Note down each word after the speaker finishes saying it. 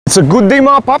It's a good day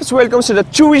mga Pops, welcome to the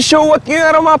Chui Show. At ngayong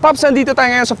araw mga Pops, nandito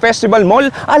tayo ngayon sa Festival Mall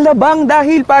Alabang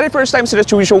dahil pare first time sa the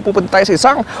Chui Show pupunta tayo sa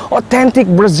isang authentic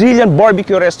Brazilian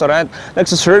barbecue restaurant.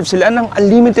 Nagsaserve sila ng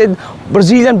unlimited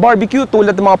Brazilian barbecue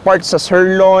tulad ng mga parts sa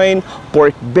sirloin,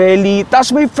 pork belly,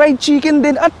 tapos may fried chicken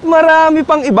din at marami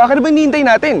pang iba. Kaya ba hinihintay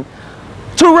natin?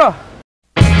 Tara!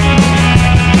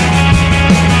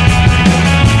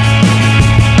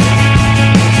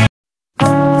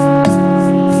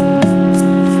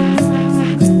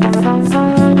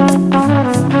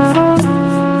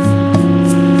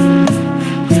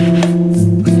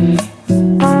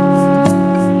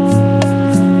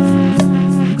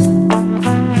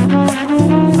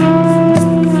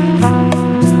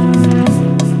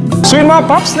 So yun mga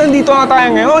Pops, nandito nga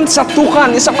tayo ngayon sa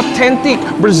Tukan, isang authentic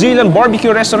Brazilian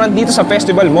barbecue restaurant dito sa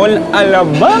Festival Mall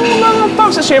Alabang mga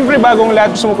Pops. At syempre bagong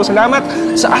lahat gusto mo po salamat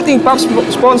sa ating Pops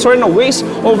sponsor na Waste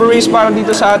Over Race para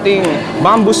dito sa ating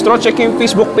Bamboo Straw. Check yung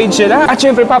Facebook page nila. At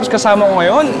syempre Pops, kasama ko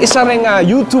ngayon isa ring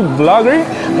YouTube vlogger,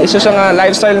 isa siyang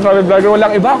lifestyle travel vlogger.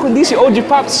 Walang iba kundi si OG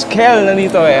Pops Kel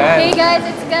nandito. Ayan. Hey guys,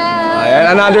 it's Kel.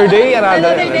 Ayan, another day.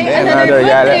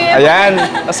 Ayan,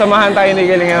 kasamahan tayo ni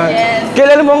Kel ngayon. Yes. Kel,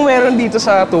 alam mo meron dito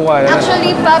sa Tukan.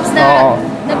 Actually, Pops, na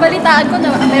nabalitaan ko na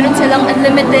meron silang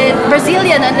unlimited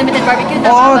Brazilian unlimited barbecue.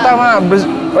 Oo, tama.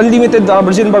 Unlimited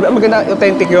Brazilian barbecue. Maganda,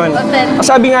 authentic yun. Authentic.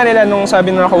 Sabi nga nila, sabi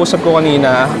nung nakausap ko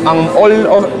kanina, all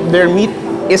of their meat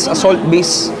is a salt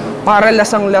base. Para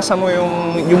lasang-lasa mo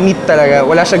yung meat talaga.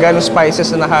 Wala siya ganong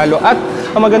spices na nahalo. At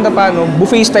ang maganda pa,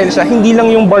 buffet style siya. Hindi lang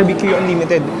yung barbecue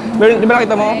unlimited. Meron, di ba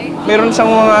nakita mo? Meron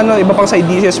siyang mga iba pang side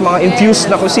dishes, mga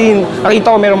infused na cuisine. Nakita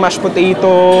ko meron mashed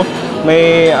potato,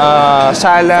 may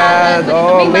salad,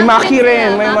 may maki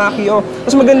rin, may maki.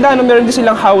 Tapos maganda, meron din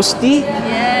silang house tea.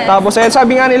 Yes. Tapos ayan,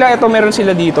 sabi nga nila, ito meron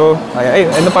sila dito.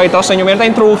 Ayan, ano pa ito sa inyo? Meron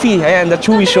tayong trophy. Ayan, the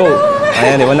Chui Show.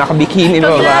 Ayan, di ba? Nakabikini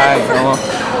mo.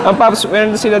 Ang Pops,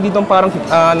 meron sila dito parang,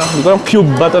 hindi ko lang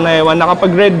cube ba ito na ewan. Nakapag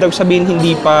red daw sabihin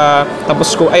hindi pa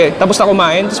tapos na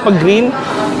kumain. Tapos pag green,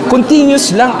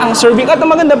 continuous lang ang serving. At ang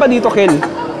maganda pa dito, Kel,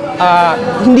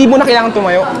 hindi mo na kailangan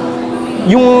tumayo.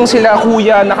 Yung sila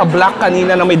kuya naka-black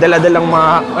kanina na may daladalang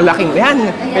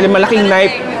malaking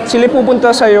knife, sila pupunta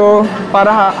sa'yo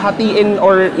para hatiin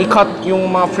or i-cut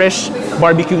yung mga fresh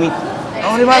barbecue meat.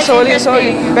 Oh, di ba?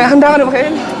 Sorry. Kaya handa ka na ba,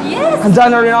 Kel? Yes! Handa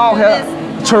na rin ako, Kel.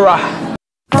 Tara!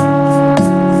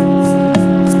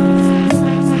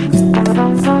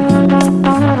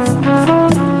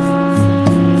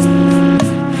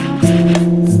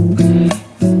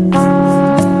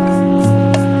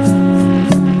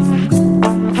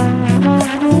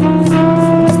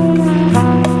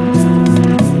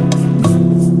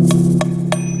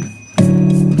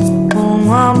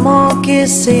 Que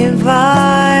se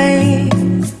vai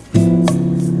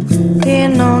e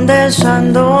não deixa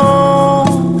dor,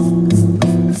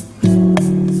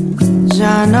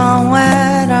 já não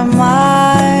era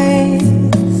mais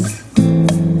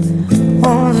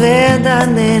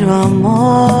verdadeiro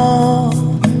amor.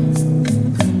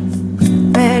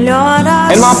 Melhor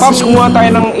assim. And mga Pops, kumuha tayo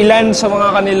ng ilan sa mga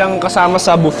kanilang kasama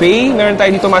sa buffet. Meron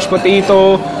tayo dito mashed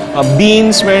potato,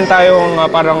 beans, meron tayong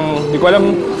parang, di ko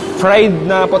alam, fried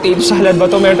na potato salad ba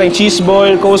ito? Meron tayong cheese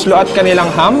ball, coleslaw at kanilang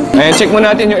ham. Ayan, check mo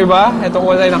natin yung iba. Ito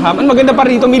kuha tayo ng ham. Ang maganda pa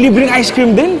rito, may libreng ice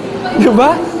cream din.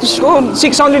 Diba?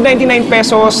 699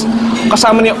 pesos.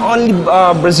 Kasama niyo only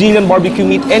Brazilian barbecue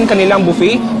meat and kanilang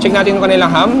buffet. Check natin yung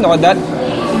kanilang ham. Look at that.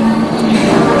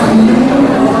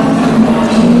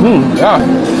 Yeah.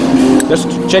 Just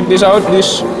check this out.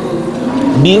 This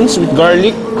beans with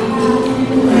garlic.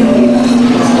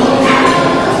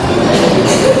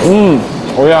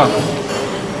 Oh yeah.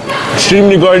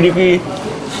 Extremely garlicky.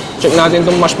 Check natin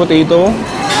itong mashed potato.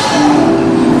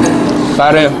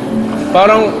 Pare,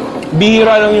 parang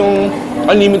bihira lang yung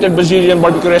unlimited Brazilian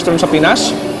barbecue restaurant sa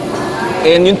Pinas.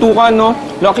 And yung Tukan,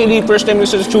 luckily first time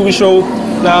sa Chui Show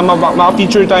na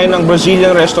maka-feature tayo ng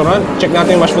Brazilian restaurant. Check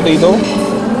natin yung mashed potato.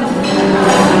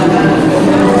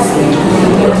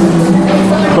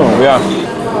 Oh yeah.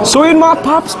 So yun mga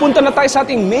Pops, punta na tayo sa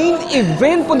ating main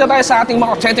event. Punta tayo sa ating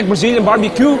mga authentic Brazilian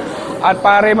barbecue. At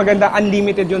pare, maganda,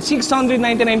 unlimited yun.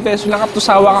 699 pesos lang up to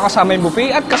sawa ka kasama yung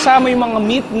buffet. At kasama yung mga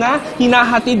meat na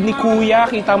hinahatid ni Kuya.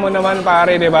 Kita mo naman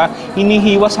pare, diba?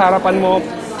 Hinihiwa sa harapan mo.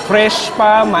 Fresh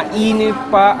pa, mainit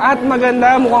pa. At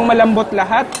maganda, mukhang malambot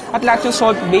lahat. At lahat yung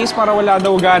salt base para wala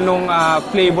daw ganong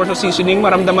flavor sa seasoning.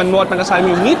 Maramdaman mo at magkasama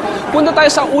yung meat. Punta tayo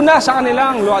sa una sa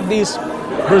kanilang, look at this,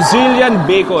 Brazilian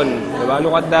bacon. Diba?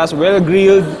 Look at that, well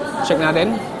grilled. Check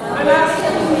natin.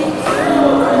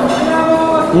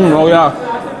 Oh yeah.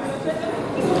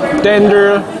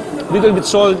 Tender, little bit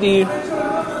salty.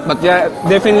 But yeah,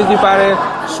 definitely pare,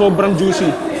 sobrang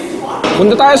juicy.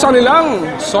 Punta tayo sa kanilang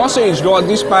sausage. Look at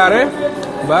this, pare.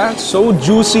 Diba? So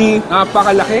juicy.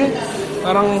 Napakalaki.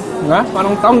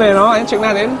 Parang tam na yun, no? Ayan, check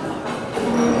natin.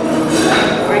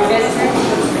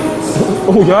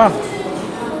 Oh, yeah.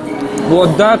 Look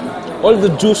at that. All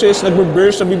the juices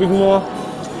nagbe-burst sa bibig mo.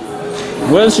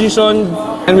 Well seasoned.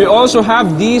 And we also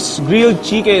have this grilled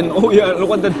chicken. Oh yeah, look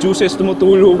at the juices.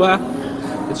 Tumutulo ba?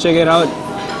 Let's check it out.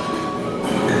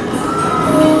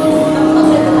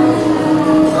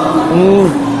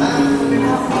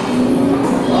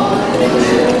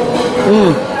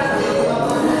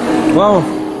 Wow.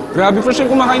 Grabe, first time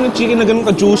kumakain ng chicken na ganun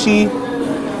ka-juicy.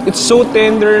 It's so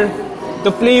tender.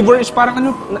 The flavor is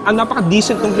parang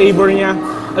napaka-decent ng flavor niya.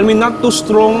 I mean, not too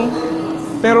strong.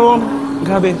 Pero,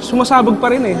 grabe, sumasabog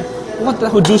pa rin eh. Look at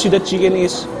how juicy that chicken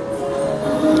is.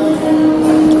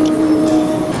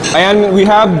 Ayan, we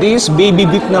have this baby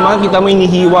beef naman. Kita mo,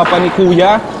 inihiwa pa ni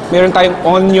Kuya. Meron tayong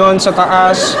onion sa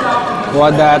taas.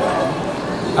 What that?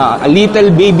 A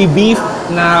little baby beef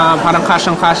na parang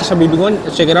kasyang-kasya sa baby ko.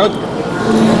 Let's check it out.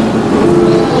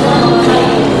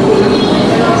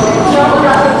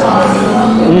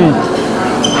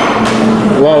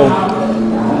 Wow.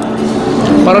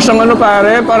 Para siyang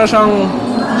pare, para siyang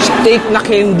steak na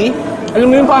candy. Alam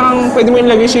mo yun, parang pwede mo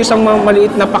ilagay sa isang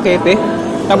maliit na pakete.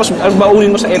 Tapos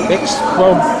baulin mo sa FX.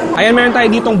 Wow. Ayan, meron tayo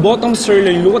ditong bottom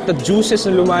sirloin. Look at the juices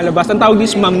na lumalabas. Ang tawag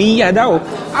is mamiya daw.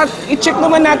 At i-check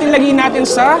naman natin, lagay natin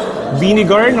sa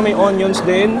vinegar na may onions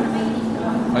din.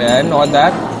 Ayan, look at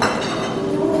that.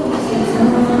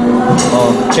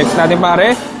 Oh, check natin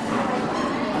pare.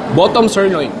 Bottom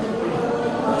sirloin.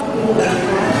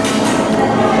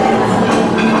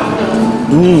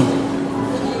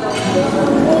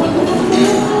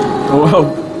 Wow.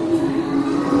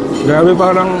 Grabe,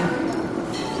 parang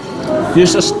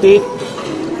just a steak.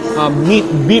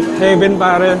 Beef heaven,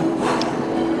 pare.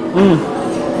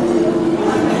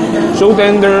 So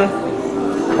tender.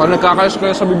 Parang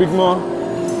nagkakalas-kalas sa bibig mo.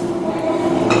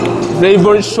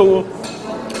 Flavor is so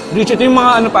rich. Ito yung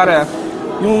mga pare.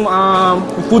 Yung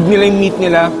food nila, yung meat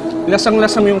nila.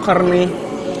 Lasang-lasang yung karne.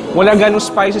 Wala ganong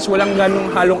spices, walang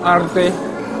ganong halong arte.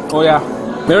 Oh yeah.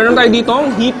 Meron tayo dito ang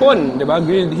hipon, di ba?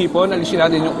 Grilled hipon. Alisin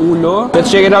natin yung ulo.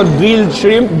 Let's check it out. Grilled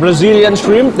shrimp, Brazilian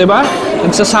shrimp, di ba?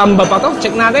 Nagsasamba pa to.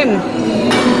 Check natin.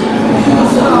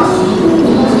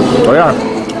 Oh yeah.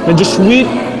 Medyo sweet,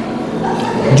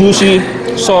 juicy,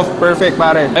 soft, perfect,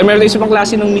 pare. Ay, meron tayo isang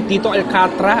klase ng meat dito.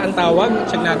 Alcatra ang tawag.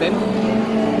 Check natin.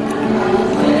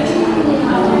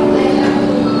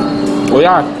 Oh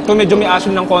yeah. Ito medyo may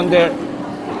asim ng konti.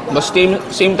 But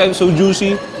same time, so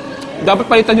juicy. Dapat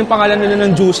palitan yung pangalan nila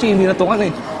ng juicy, hindi na ito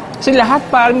eh. Kasi lahat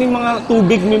parang may mga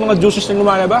tubig, may mga juices na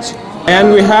lumalabas.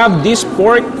 And we have this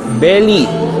pork belly.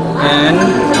 And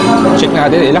check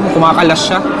natin, ilang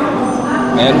kumakalas siya.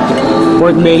 And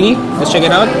pork belly, let's check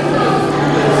it out.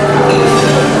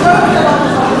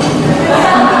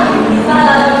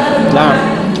 Nah.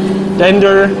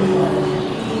 Tender.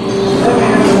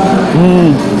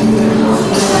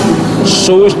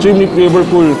 So extremely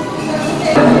flavorful.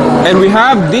 And we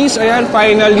have this, ayan,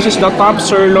 final, this is the top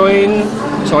sirloin.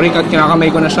 Sorry, kinakamay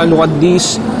ko na siya. Look at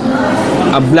this.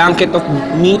 A blanket of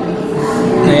meat.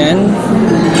 Ayan.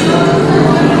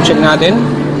 Check natin.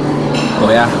 Oh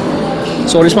yeah.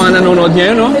 Sorry sa mga nanonood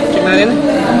ngayon, no? Check natin.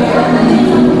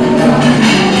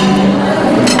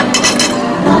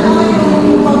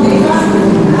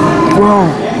 Wow.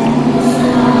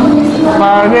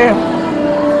 Pare.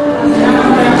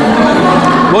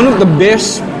 One of the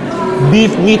best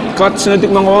beef meat cuts na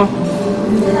natikman ko.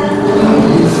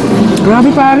 Grabe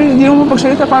pare, hindi naman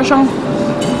mapagsalita. Parang siyang,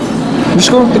 Diyos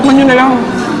ko, tikman nyo na lang.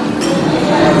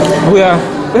 Oh yeah.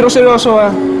 Pero seryoso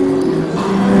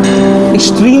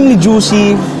extremely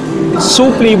juicy. It's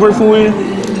so flavorful.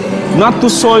 Not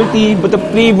too salty, but the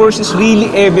flavors is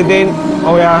really evident.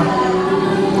 Oh yeah.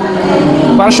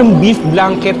 Parang siyang beef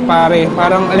blanket, pare.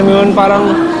 Parang, alam mo yun, parang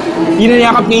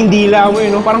inayakap niya yung dila mo,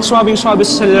 no? Parang swabing-swabe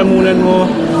sa lalamunan mo.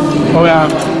 Oh yeah.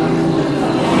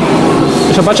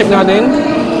 Isa pa, check natin.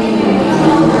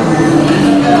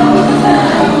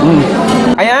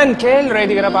 Ayan, Kel,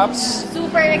 ready ka na, Paps?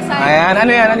 Super excited. Ayan,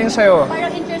 ano yan? Ano yung sa'yo?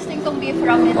 Parang interesting tong beef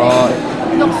from nila. Oh.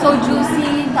 Looks so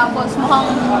juicy, tapos mukhang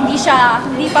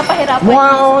hindi papahirapan.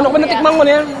 Wow, ano ba natikman mo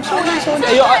na yan?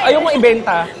 Sorry. Ayaw mo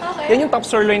ibenta. Okay. Yan yung top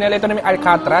sirloin nila. Ito na may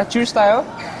Alcatra. Cheers tayo.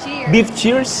 Cheers. Beef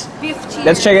cheers. Beef cheers.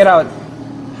 Let's check it out.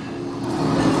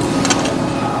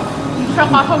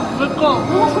 Kakasabot ko.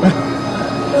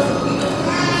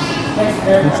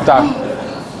 Gusta.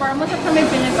 Parang masarap na may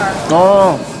vinegar.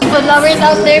 Oo. Food lovers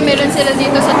out there, meron sila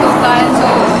dito sa Tukan. So,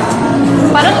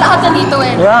 parang lahat na dito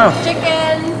eh. Yeah.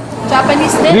 Chicken,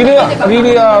 Japanese din. Really, pwede ka-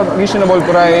 really reasonable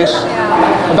price.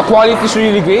 And the quality is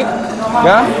really great.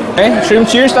 Yeah? Okay,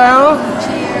 shrimp cheers tayo.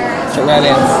 Check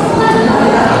natin.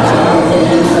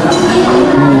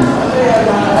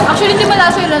 Actually, hindi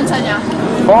malasa yung lansa niya.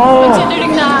 Oh!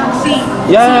 Considering na sea.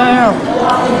 Yeah.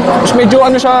 Tapos medyo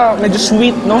ano siya, medyo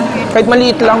sweet, no? Kahit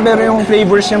maliit lang, pero yung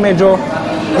flavors niya medyo,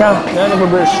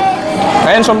 nag-burst.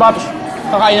 Ayan, so Paps,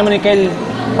 kakain naman ni Kel.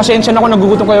 Pasensya na kung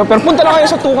nagugutom kayo, pero punta na kayo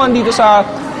sa Tukan dito sa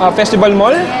Festival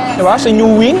Mall, di ba? Sa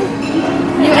New Wing.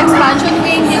 New expansion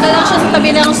wing, dito lang siya sa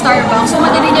tabi ng Starbucks. So,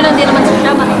 madali nyo lang din naman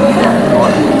siya makikita.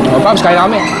 Oh, Paps, kain na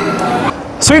kami.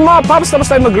 So yun mga Paps, tapos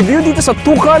tayo mag-review dito sa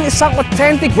Tukan, isang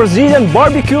authentic Brazilian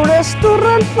barbecue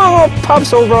restaurant. Mga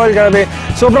Paps, overall, grabe.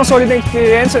 Sobrang solid na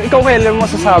experience. So, ikaw kailan mo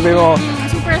masasabi mo?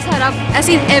 Super sarap. As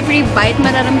in, every bite,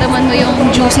 mararamdaman mo yung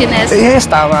juiciness. Yes,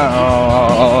 tama.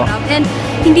 Oo. And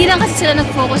hindi lang kasi sila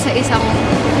nag-focus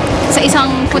sa isang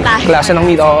putahe. Klase ng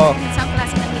meat, oo. Isang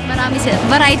klase ng meat. Marami sila.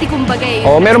 Variety kumbaga eh.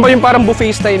 Oh, meron ba yung parang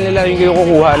buffet style nila yung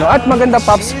kukuha, no? At maganda,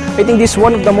 Paps, I think this is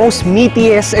one of the most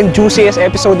meatiest and juiciest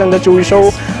episode ng The Chui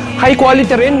Show. High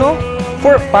quality rin, no?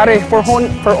 For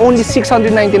only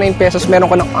 699 pesos, meron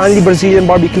ka ng only Brazilian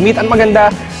barbecue meat. At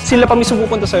maganda, sila pa mismo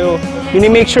pupunta sa'yo.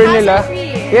 Minimake sure nila,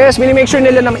 minimake sure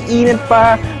nila na mainit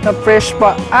pa, na fresh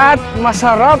pa, at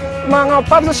masarap, mga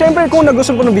Paps. So, syempre, kung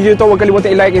nagustuhan ko ng video ito, huwag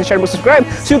kalimutan i-like and share, subscribe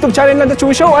sa YouTube channel ng The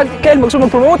Chui Show. At Kel, gusto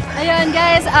mag-promote? Ayun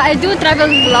guys, I do travel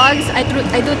vlogs, I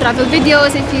do travel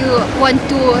videos. If you want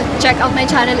to check out my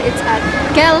channel, it's at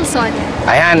Kelson.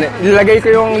 Ayan, ilagay ko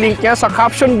yung link niya sa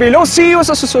caption below. See you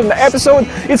sa susunod na episode.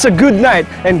 It's a good night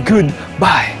and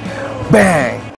goodbye. Bang!